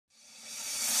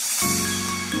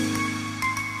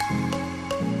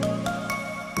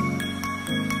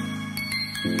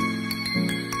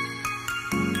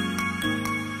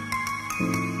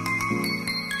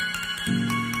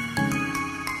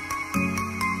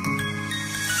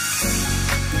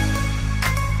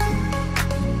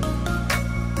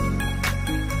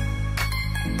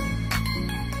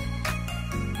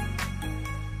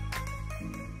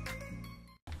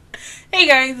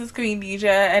guys, it's Queendija,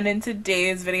 and in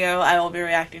today's video, I will be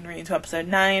reacting to episode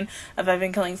 9 of I've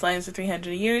Been Killing Slimes for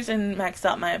 300 Years and maxed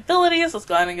out my abilities. Let's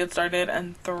go ahead and get started.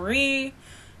 And 3,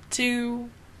 2,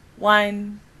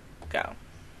 1, go.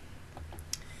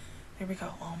 Here we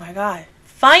go. Oh my god.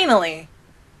 Finally!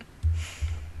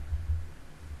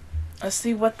 Let's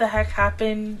see what the heck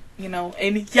happened, you know,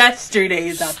 in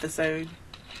yesterday's episode.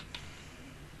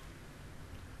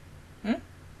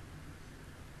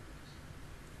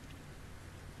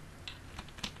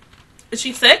 Is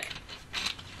she sick?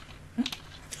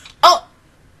 Oh!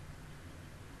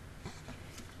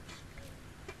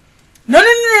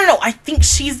 No. I think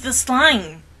she's the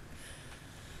slime.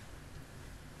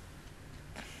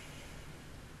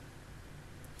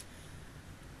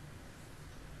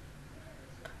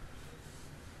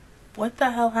 What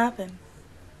the hell happened?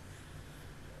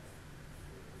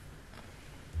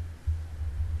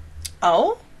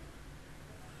 Oh?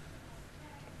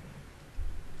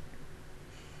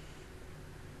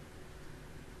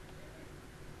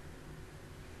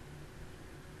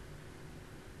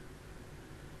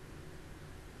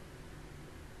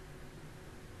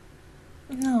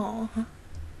 No.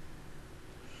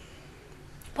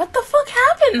 What the fuck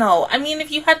happened though? I mean, if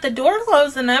you had the door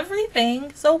closed and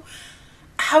everything, so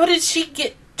how did she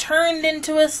get turned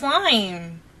into a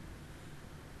slime?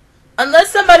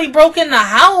 Unless somebody broke in the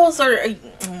house or...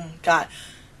 God.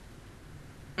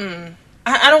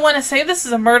 I don't want to say this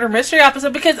is a murder mystery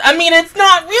episode because, I mean, it's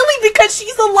not really because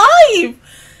she's alive.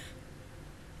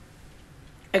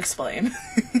 Explain.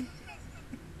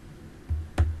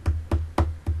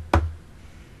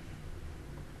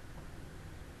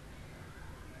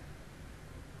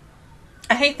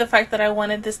 I hate the fact that I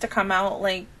wanted this to come out,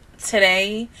 like,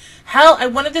 today. Hell, I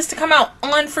wanted this to come out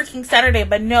on freaking Saturday,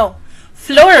 but no.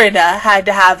 Florida had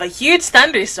to have a huge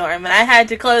thunderstorm, and I had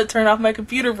to turn off my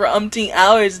computer for umpteen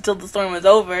hours until the storm was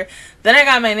over. Then I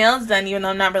got my nails done, even though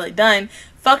I'm not really done.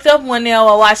 Fucked up one nail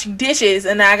while washing dishes,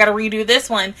 and now I gotta redo this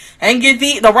one, and get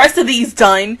the rest of these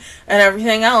done, and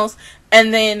everything else.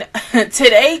 And then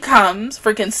today comes,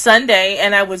 freaking Sunday,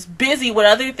 and I was busy with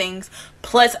other things.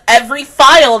 Plus, every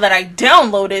file that I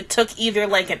downloaded took either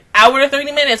like an hour to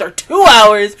 30 minutes or 2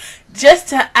 hours just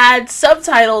to add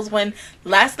subtitles. When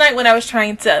last night when I was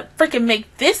trying to freaking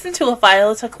make this into a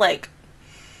file, it took like...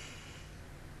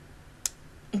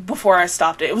 Before I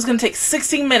stopped it, it was going to take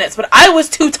 16 minutes. But I was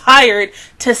too tired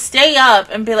to stay up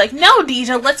and be like, no,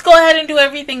 Deja, let's go ahead and do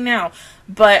everything now.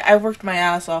 But I worked my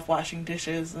ass off washing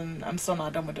dishes, and I'm still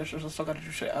not done with dishes. I still gotta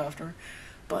do shit after.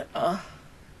 But, about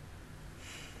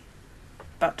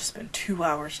to spend 2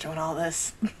 hours doing all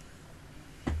this. My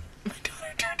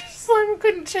daughter turned into slime and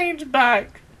couldn't change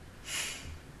back.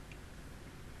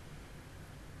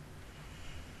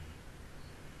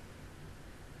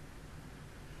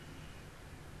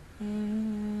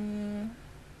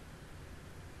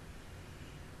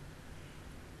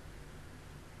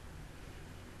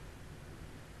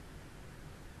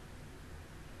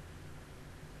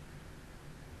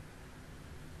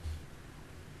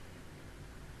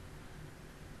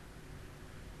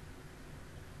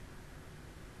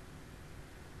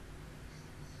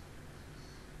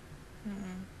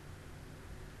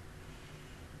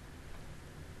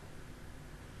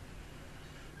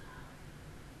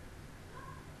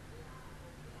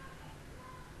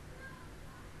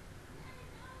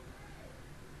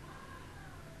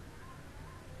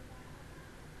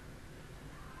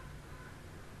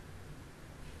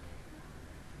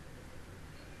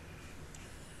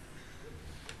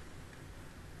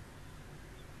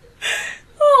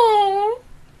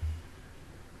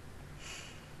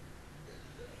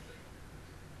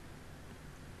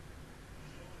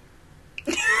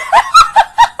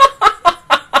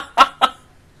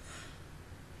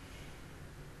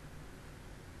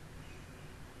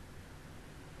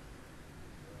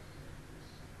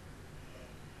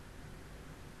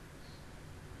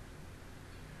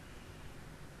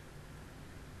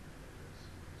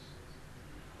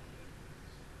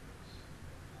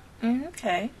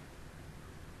 Okay.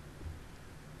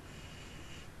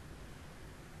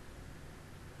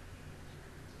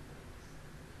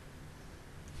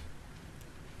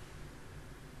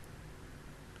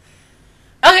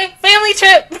 Okay, family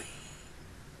trip.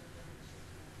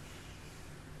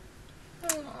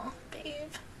 Oh, babe.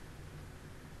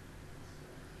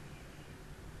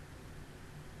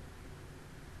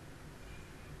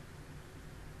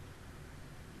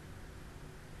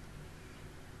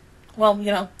 Well,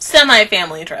 you know,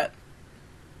 semi-family trip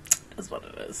is what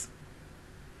it is.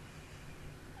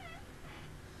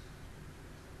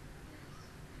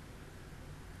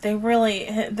 They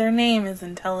really, their name is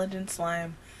Intelligent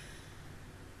Slime.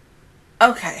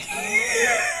 Okay.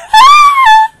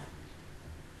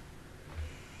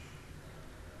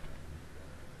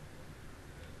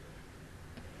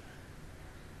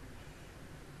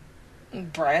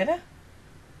 Bread?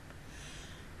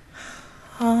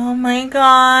 Oh my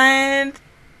god.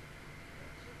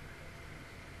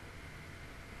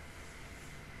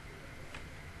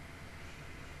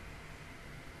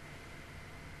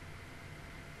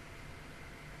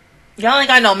 Y'all ain't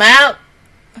got no map?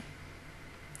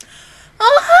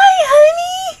 Oh, hi,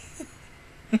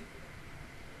 honey.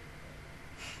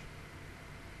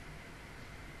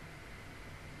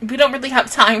 We don't really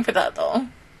have time for that, though.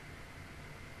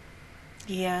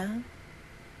 Yeah.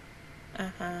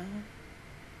 Uh-huh.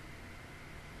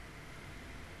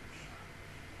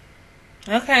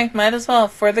 Okay, might as well.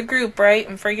 For the group, right?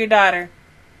 And for your daughter.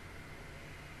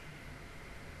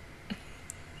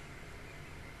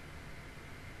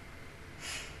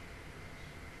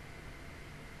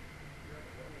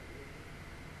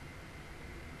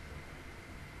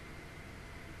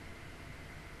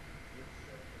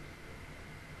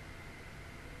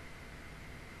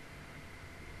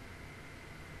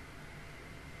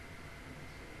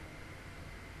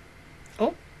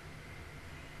 Oh.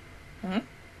 Hmm.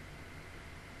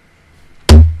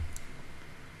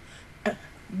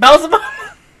 Beelzebub.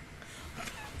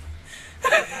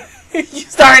 You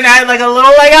starting to act like a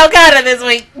little like Al-Qaeda this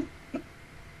week.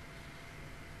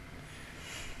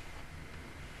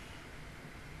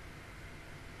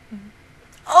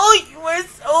 Oh, you are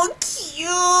so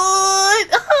cute.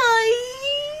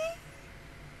 Hi.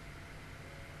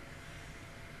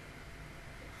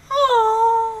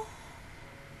 Oh.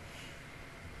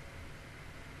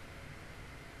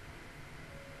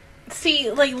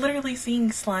 See, like, literally seeing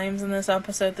slimes in this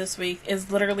episode this week is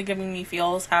literally giving me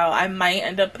feels how I might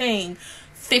end up paying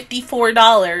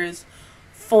 $54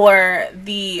 for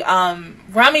the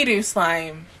Ramidu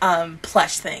slime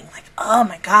plush thing. Like, oh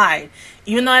my god.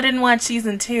 Even though I didn't watch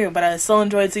season 2, but I still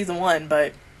enjoyed season 1,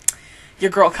 but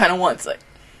your girl kind of wants it.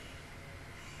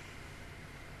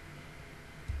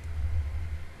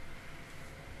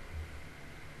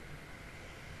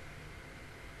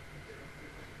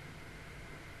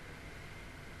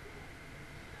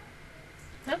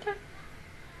 Okay.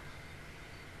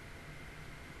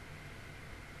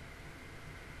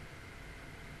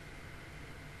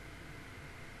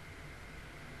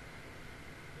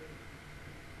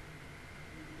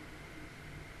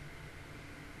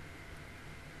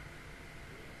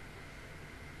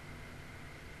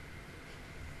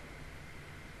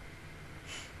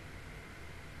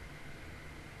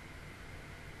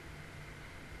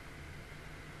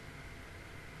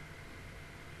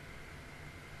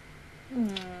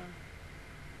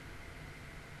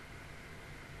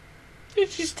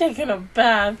 She's taking a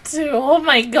bath too. Oh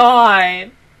my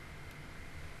god.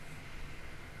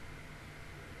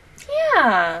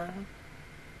 Yeah.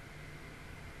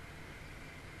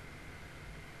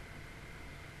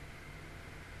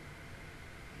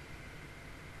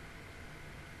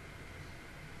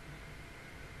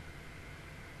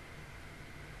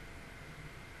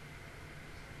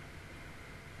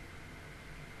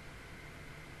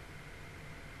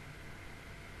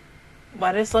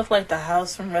 Why does this look like the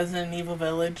house from Resident Evil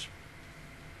Village?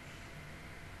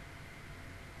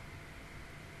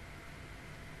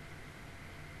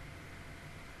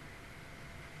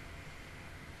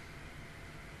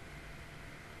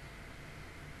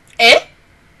 Eh?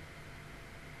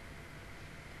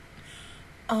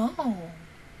 Oh.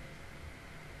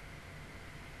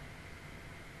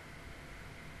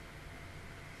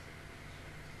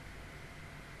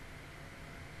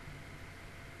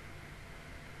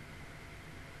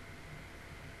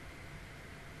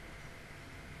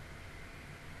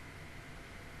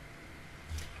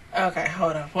 Okay,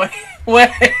 hold on.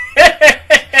 Wait.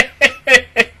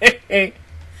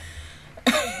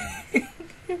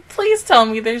 Please tell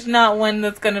me there's not one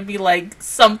that's gonna be like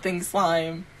something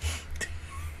slime.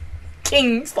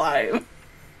 King slime.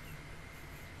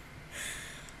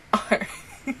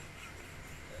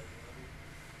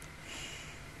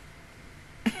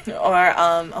 Or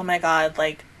oh my god,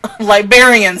 like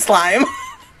Liberian slime.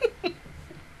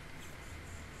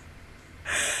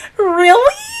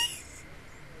 Really?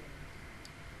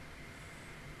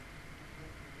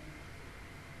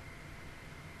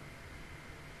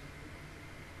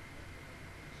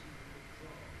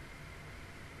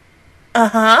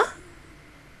 Uh-huh.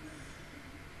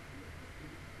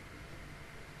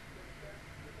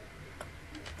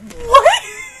 What?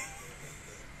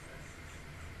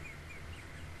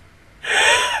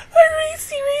 Are you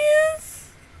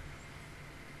serious?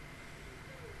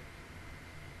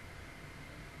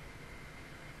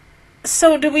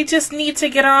 So do we just need to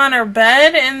get her on her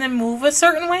bed and then move a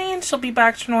certain way and she'll be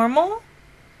back to normal?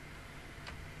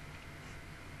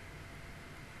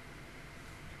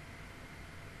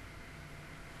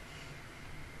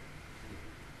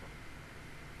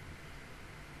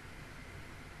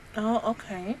 Oh,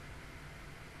 okay.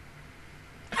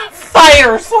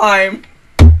 Fire slime!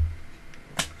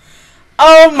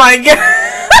 Oh my god!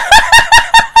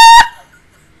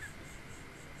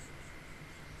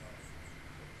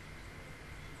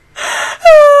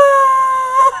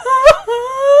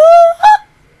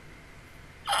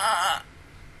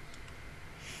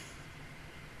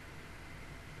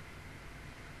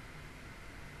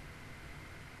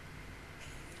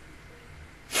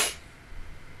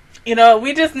 You know,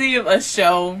 we just need a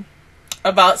show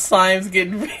about slimes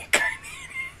getting reincarnated.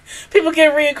 People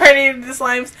get reincarnated into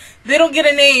slimes. They don't get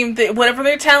a name. Whatever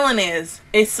their talent is.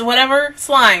 It's whatever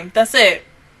slime. That's it.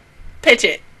 Pitch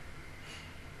it.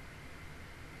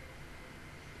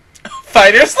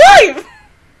 Fighter slime!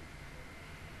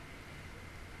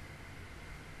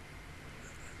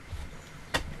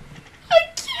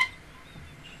 I can't.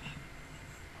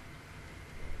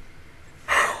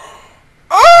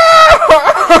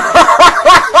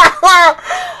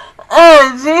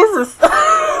 Oh, Jesus.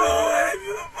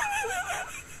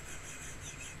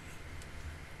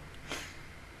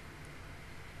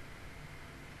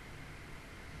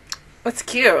 That's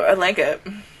cute. I like it.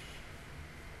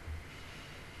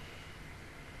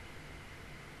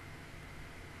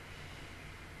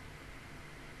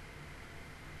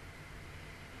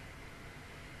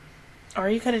 Or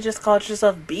you could have just called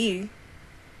yourself B.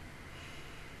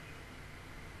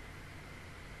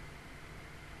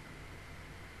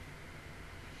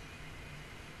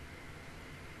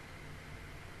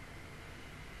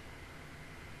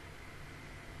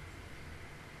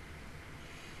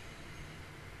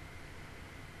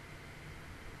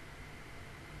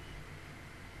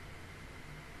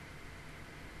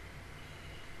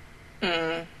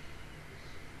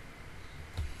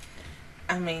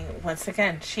 I mean, once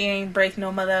again, she ain't break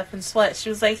no mother effing sweat. She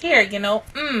was like, here, you know,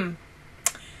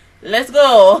 let's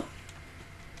go.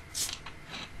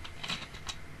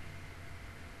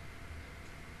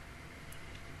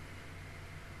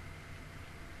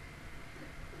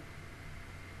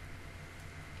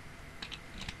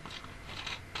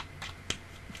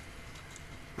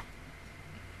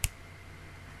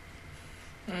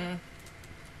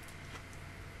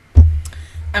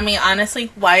 I mean,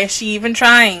 honestly, why is she even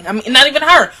trying? I mean, not even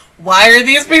her. Why are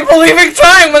these people even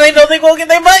trying when they know they won't get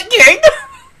their butt kicked?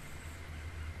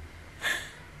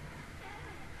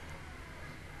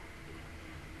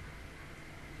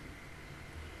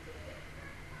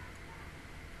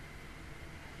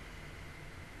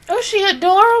 Oh, she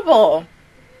adorable.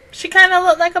 She kind of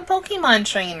looked like a Pokemon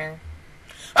trainer.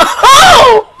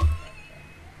 Oh!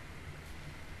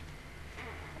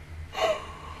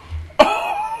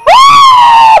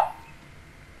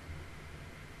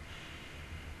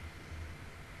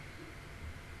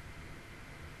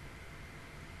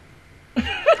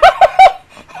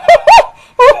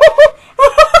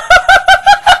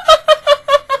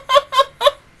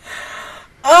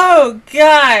 Oh,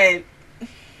 God.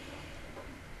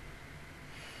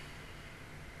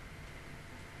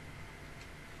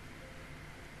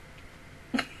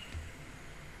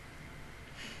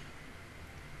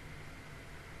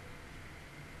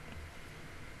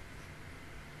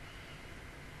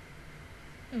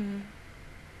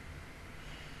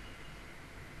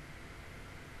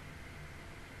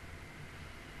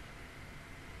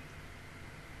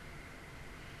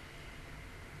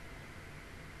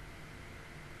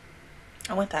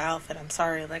 I want that outfit. I'm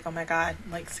sorry. Like, oh my God.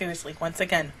 Like, seriously. Once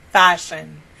again,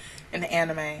 fashion in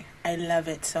anime. I love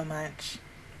it so much.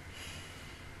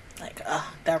 Like,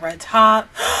 that red top.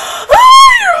 Oh,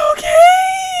 you're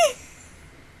okay!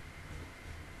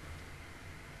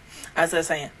 As I was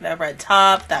saying, that red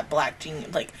top, that black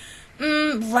jean, like,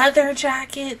 leather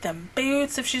jacket, them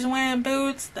boots, if she's wearing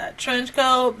boots, that trench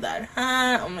coat, that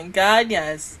hat. Oh my God,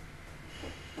 yes.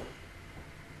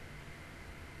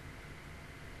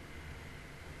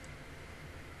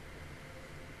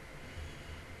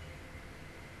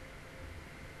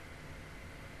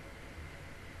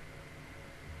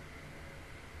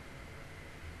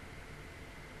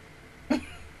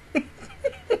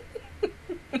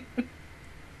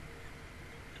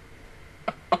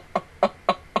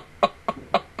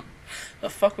 The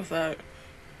fuck was that?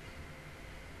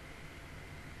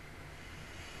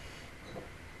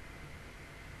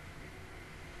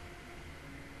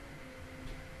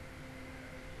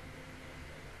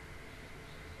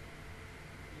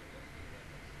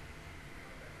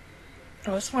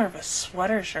 Oh, it's more of a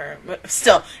sweater shirt, but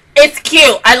still, it's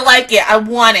cute. I like it. I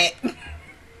want it.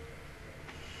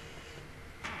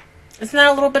 Isn't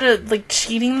that a little bit of, like,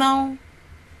 cheating, though?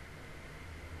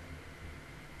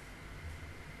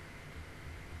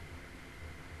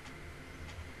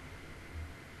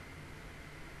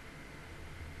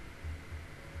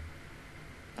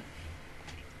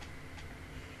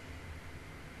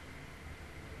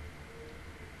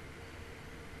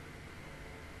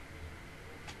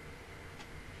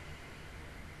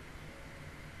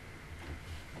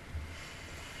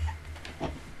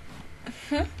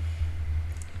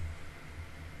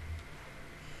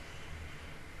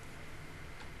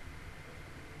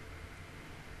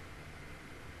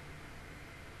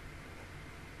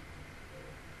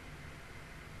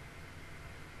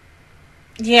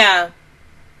 Yeah.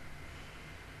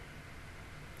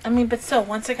 I mean, but still,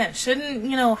 once again, shouldn't,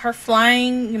 you know, her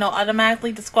flying, you know,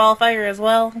 automatically disqualify her as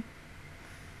well?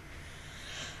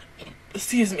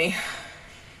 Excuse me.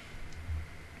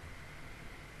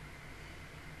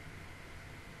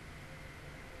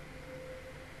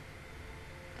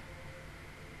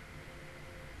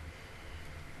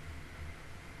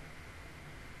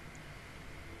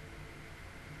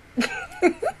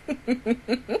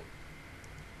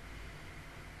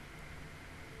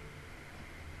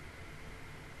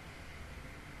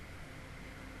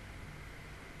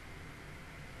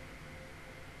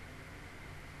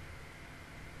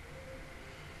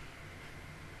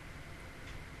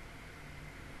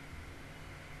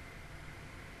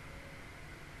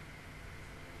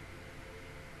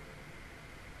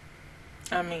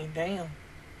 I mean, damn.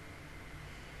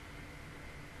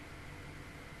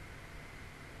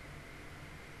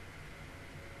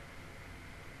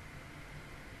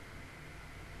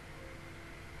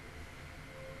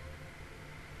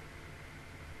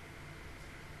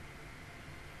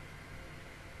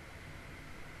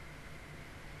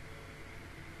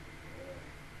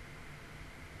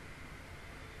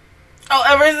 Oh,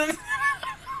 ever since...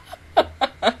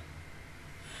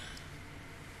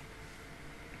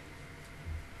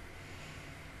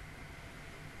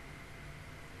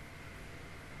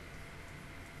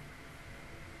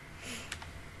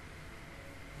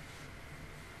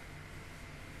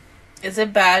 Is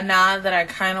it bad now that I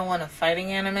kind of want a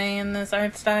fighting anime in this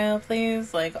art style,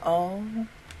 please? Like, oh.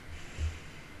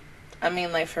 I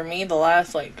mean, like, for me, the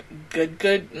last, like, good,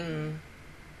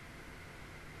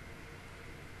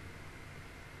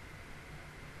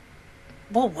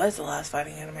 What was the last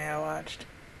fighting anime I watched?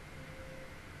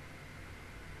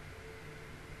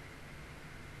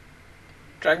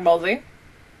 Dragon Ball Z?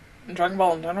 Dragon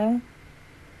Ball in general?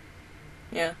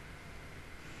 Yeah.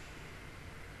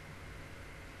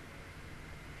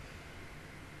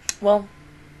 Well,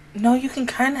 no, you can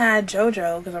kind of add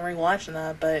JoJo because I'm rewatching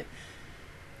that, but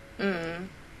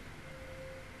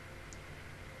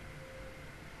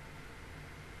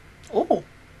Ooh.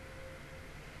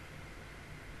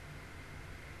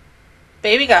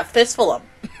 Baby got fistful of...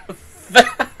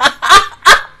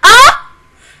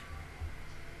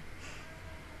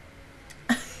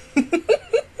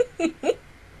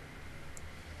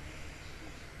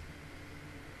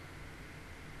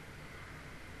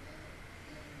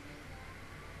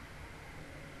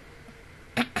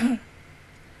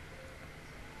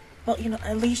 Well, you know,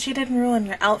 at least you didn't ruin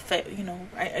your outfit, you know.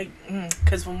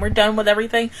 Because when we're done with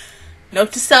everything,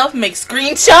 note to self, make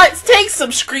screenshots. Take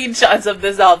some screenshots of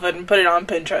this outfit and put it on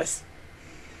Pinterest.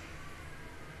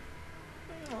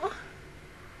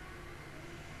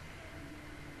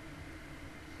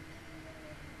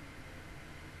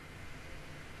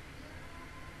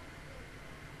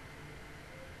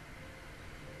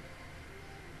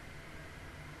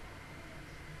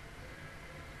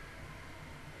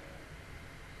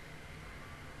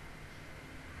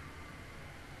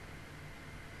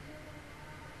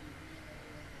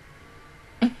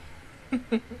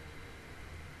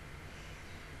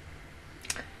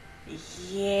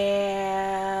 Yeah.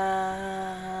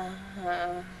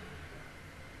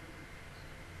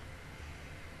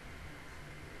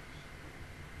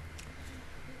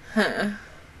 Huh.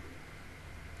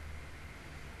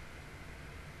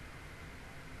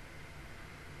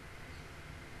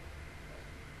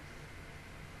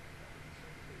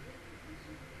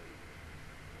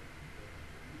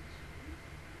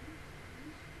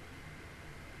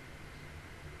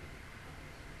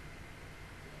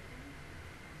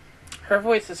 Her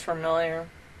voice is familiar.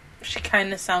 She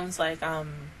kind of sounds like,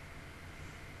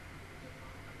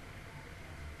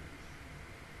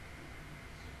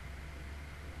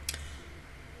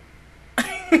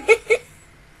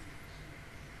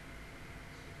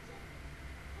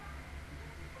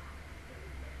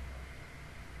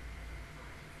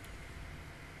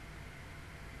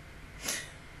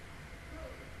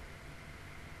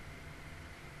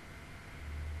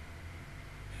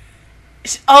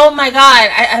 Oh my god,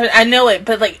 I know it,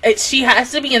 but like she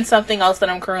has to be in something else that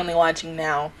I'm currently watching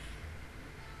now.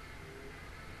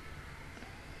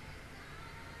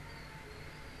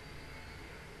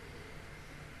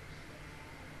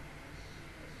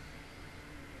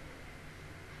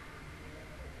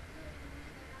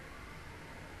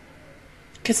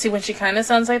 Cause see, when she kind of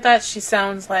sounds like that, she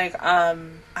sounds like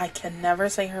I can never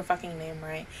say her fucking name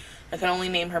right. I can only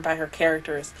name her by her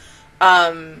characters.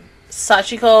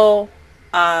 Sachiko,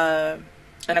 and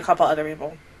a couple other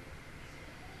people.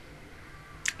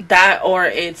 That or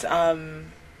it's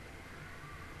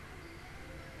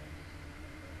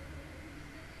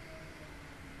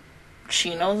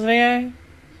Chino's VA.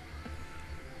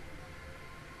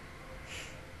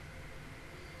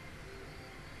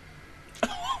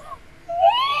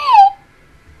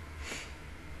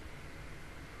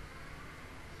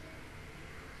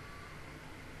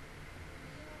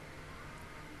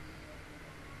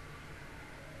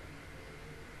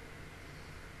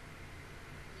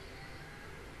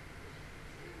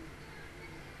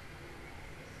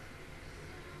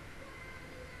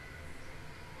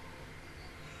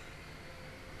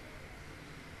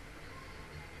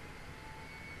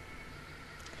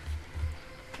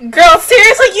 Girl,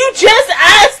 seriously, you just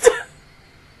asked?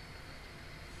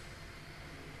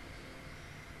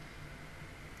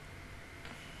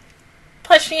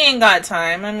 Plus, she ain't got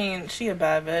time. I mean, she a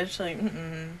bad bitch. Like,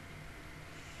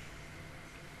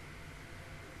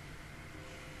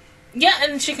 Yeah,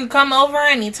 and she can come over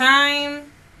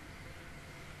anytime.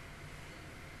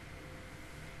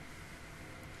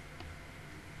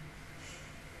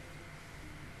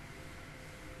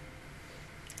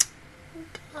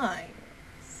 Guys.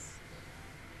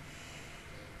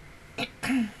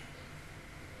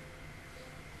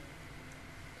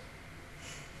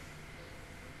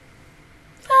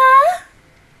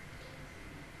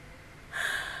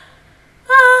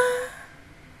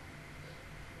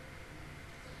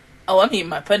 Oh, I'm eating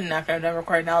my pudding after I'm done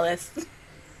recording all this.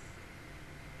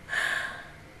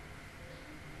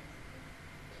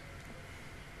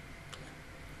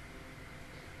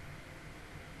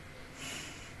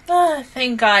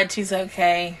 Thank God she's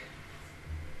okay.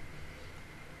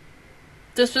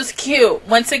 This was cute.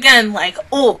 Once again, like,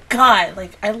 oh God,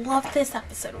 like, I love this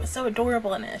episode. It was so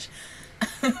adorable and ish.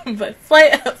 But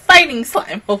fighting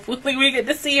slime. Hopefully we get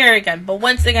to see her again. But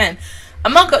once again,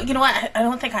 I'm not you know what? I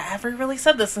don't think I ever really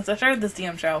said this since I started this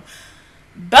damn show.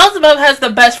 Beelzebub has the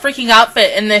best freaking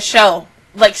outfit in this show.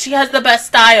 Like, she has the best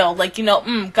style. Like, you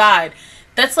know, God.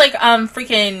 That's like,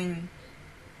 freaking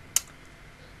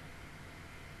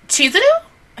Chizuru?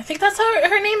 I think that's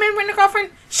her name in Winter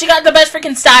Girlfriend. She got the best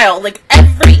freaking style. Like,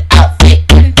 every outfit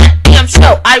in that damn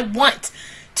show, I want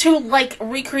to, like,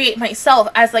 recreate myself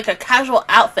as, like, a casual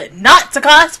outfit. Not to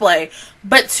cosplay,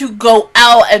 but to go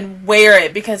out and wear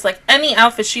it. Because, like, any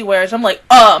outfit she wears, I'm like,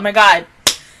 oh my God.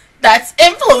 That's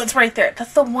influence right there.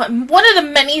 That's the one of the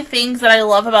many things that I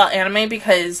love about anime.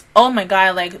 Because, oh my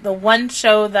God, like, the one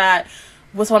show that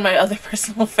was one of my other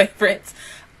personal favorites,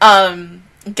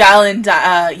 Galen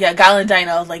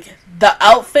Dino, like, the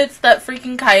outfits that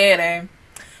freaking Kaede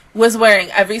was wearing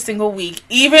every single week,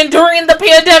 even during the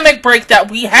pandemic break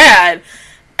that we had,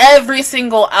 every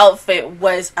single outfit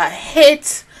was a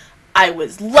hit. I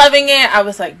was loving it. I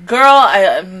was like, girl,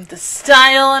 the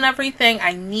style and everything,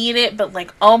 I need it. But,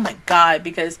 like, oh my God,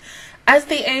 because as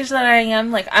the age that I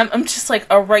am, like, I'm just like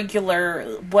a regular,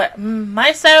 what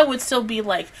my style would still be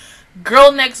like,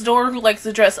 girl next door who likes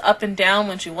to dress up and down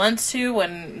when she wants to,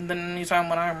 and then anytime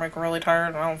when I'm, like, really tired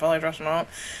and I don't feel like dressing up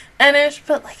and ish.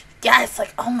 But, like, yes,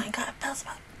 like, oh my God,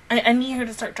 I need her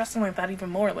to start dressing like that even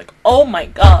more. Like, oh my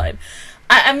God.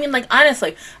 I mean, like,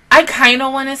 honestly, I kind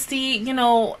of want to see, you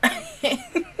know,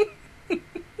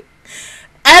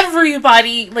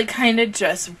 everybody, like, kind of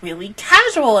just really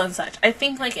casual and such. I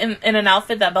think, like, in an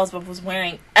outfit that Beelzebub was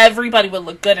wearing, everybody would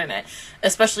look good in it.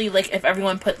 Especially, like, if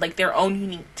everyone put, like, their own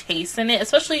unique taste in it.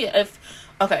 Especially if,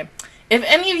 okay, if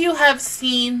any of you have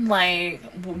seen, like,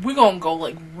 we're gonna go,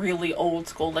 like, really old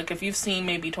school. Like, if you've seen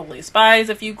maybe Totally Spies,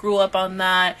 if you grew up on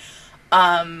that,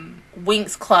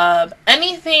 Winx Club,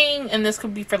 anything, and this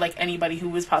could be for, like, anybody who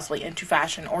was possibly into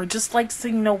fashion or just likes to,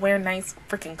 you know, wear nice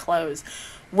freaking clothes.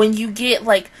 When you get,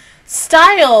 like,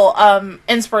 style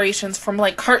inspirations from,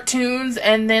 like, cartoons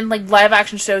and then, like, live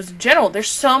action shows in general, there's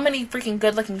so many freaking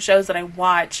good looking shows that I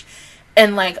watch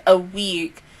in, like, a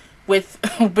week with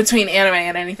between anime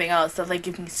and anything else that, like,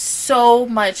 give me so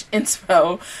much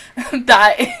inspo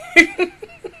that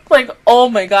like, oh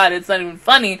my God, it's not even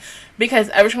funny. Because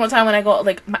every single time when I go,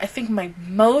 like, I think my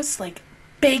most, like,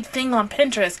 big thing on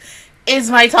Pinterest is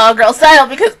my tall girl style.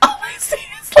 Because all I see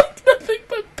is, like, nothing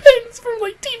but pins from,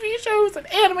 like, TV shows shows and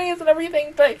animes and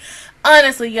everything, but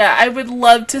honestly, yeah, I would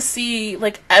love to see,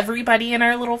 like, everybody in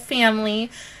our little family,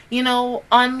 you know,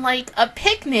 on, like, a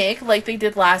picnic like they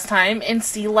did last time and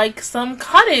see, like, some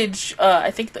cottage,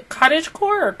 I think the cottage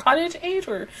core or cottage age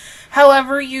or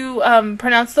however you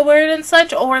pronounce the word and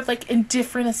such, or, like, in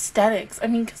different aesthetics. I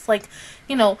mean, because, like,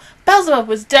 you know, Beelzebub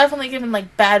was definitely giving,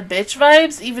 like, bad bitch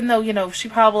vibes, even though, you know, she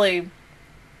probably...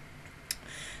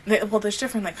 Well, there's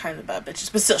different, like, kinds of bad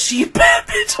bitches, but still, she a bad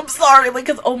bitch, I'm sorry, like,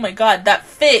 because, oh my god, that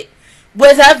fit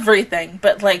was everything,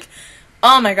 but, like,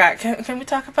 oh my god, can we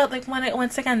talk about, like,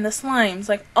 once again, the slimes,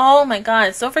 like, oh my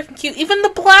god, so freaking cute, even the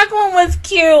black one was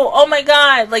cute, oh my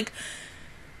god, like,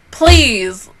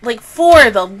 please, like, for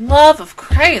the love of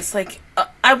Christ, like,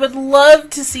 I would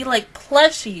love to see, like,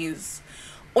 plushies,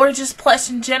 or just plush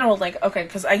in general, like, okay,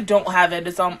 because I don't have it,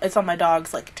 it's on my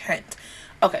dog's, like, tent.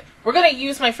 Okay, we're gonna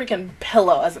use my freaking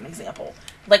pillow as an example.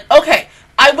 Like, okay,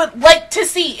 I would like to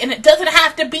see, and it doesn't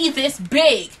have to be this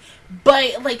big,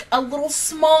 but, like, a little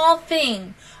small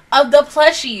thing of the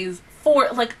plushies for,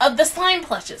 like, of the slime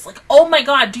plushes. Like, oh my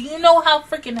god, do you know how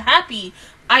freaking happy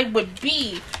I would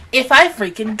be if I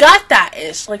freaking got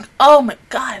that-ish? Like, oh my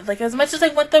god, like, as much as I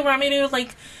want the Ramiru,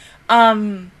 like,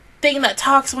 thing that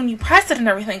talks when you press it and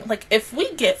everything, like, if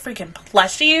we get freaking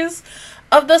plushies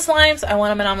of the slimes, I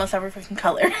want them in almost every freaking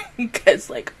color. Because,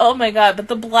 like, oh my god, but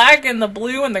the black and the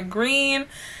blue and the green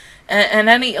and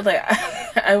any, like,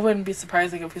 I wouldn't be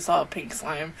surprised, like, if we saw a pink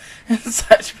slime and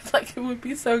such, but, like, it would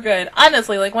be so good.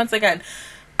 Honestly, like, once again,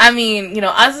 I mean, you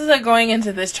know, us is, like, going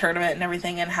into this tournament and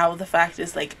everything, and how the fact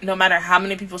is, like, no matter how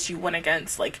many people she went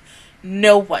against, like,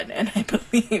 no one, and I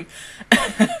believe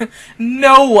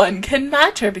no one can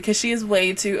match her because she is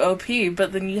way too OP.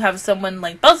 But then you have someone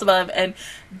like Beelzebub, and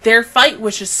their fight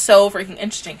was just so freaking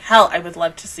interesting. Hell, I would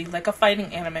love to see, like, a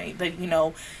fighting anime that, you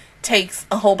know, takes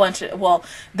a whole bunch of, well,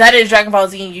 that is Dragon Ball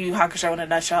Z and Yu Yu Hakusho in a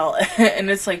nutshell, and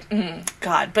it's like,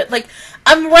 god, but, like,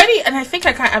 I'm ready, and I think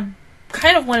I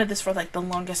kind of wanted this for, like, the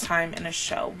longest time in a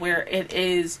show where it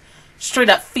is straight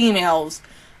up females,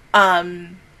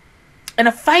 in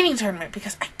a fighting tournament,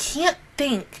 because I can't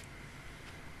think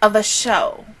of a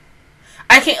show.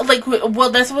 I can't, like,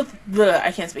 well, that's with,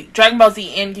 I can't speak, Dragon Ball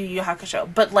Z and Yu Yu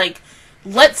Hakusho, but, like,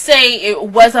 let's say it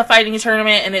was a fighting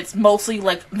tournament and it's mostly,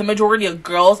 like, the majority of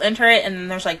girls enter it, and then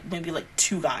there's, like, maybe, like,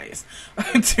 2 guys.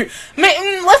 Let's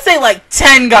say, like,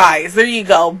 10 guys, there you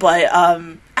go, but,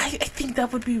 I think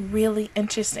that would be really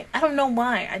interesting. I don't know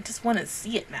why, I just want to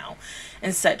see it now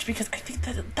and such, because I think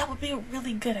that would be a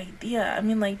really good idea. I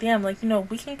mean, like, damn, like, you know,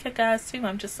 we can kick ass too,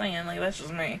 I'm just saying, like, that's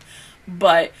just me.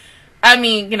 But, I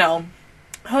mean, you know,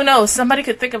 who knows, somebody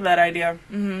could think of that idea.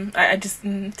 I just,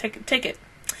 take it.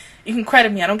 You can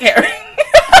credit me, I don't care.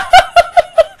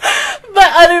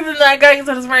 But other than that, guys,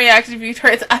 that is my reaction view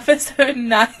towards episode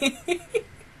 9.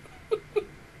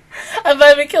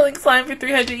 I've been killing slime for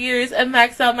 300 years and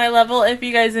maxed out my level. If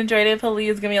you guys enjoyed it,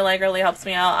 please give me a like, it really helps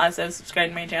me out. Also, subscribe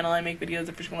to my channel. I make videos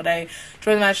every single day.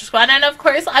 Join the Master Squad. And, of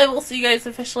course, I will see you guys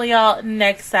officially, y'all,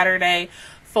 next Saturday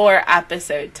for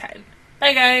episode 10.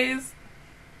 Bye, guys.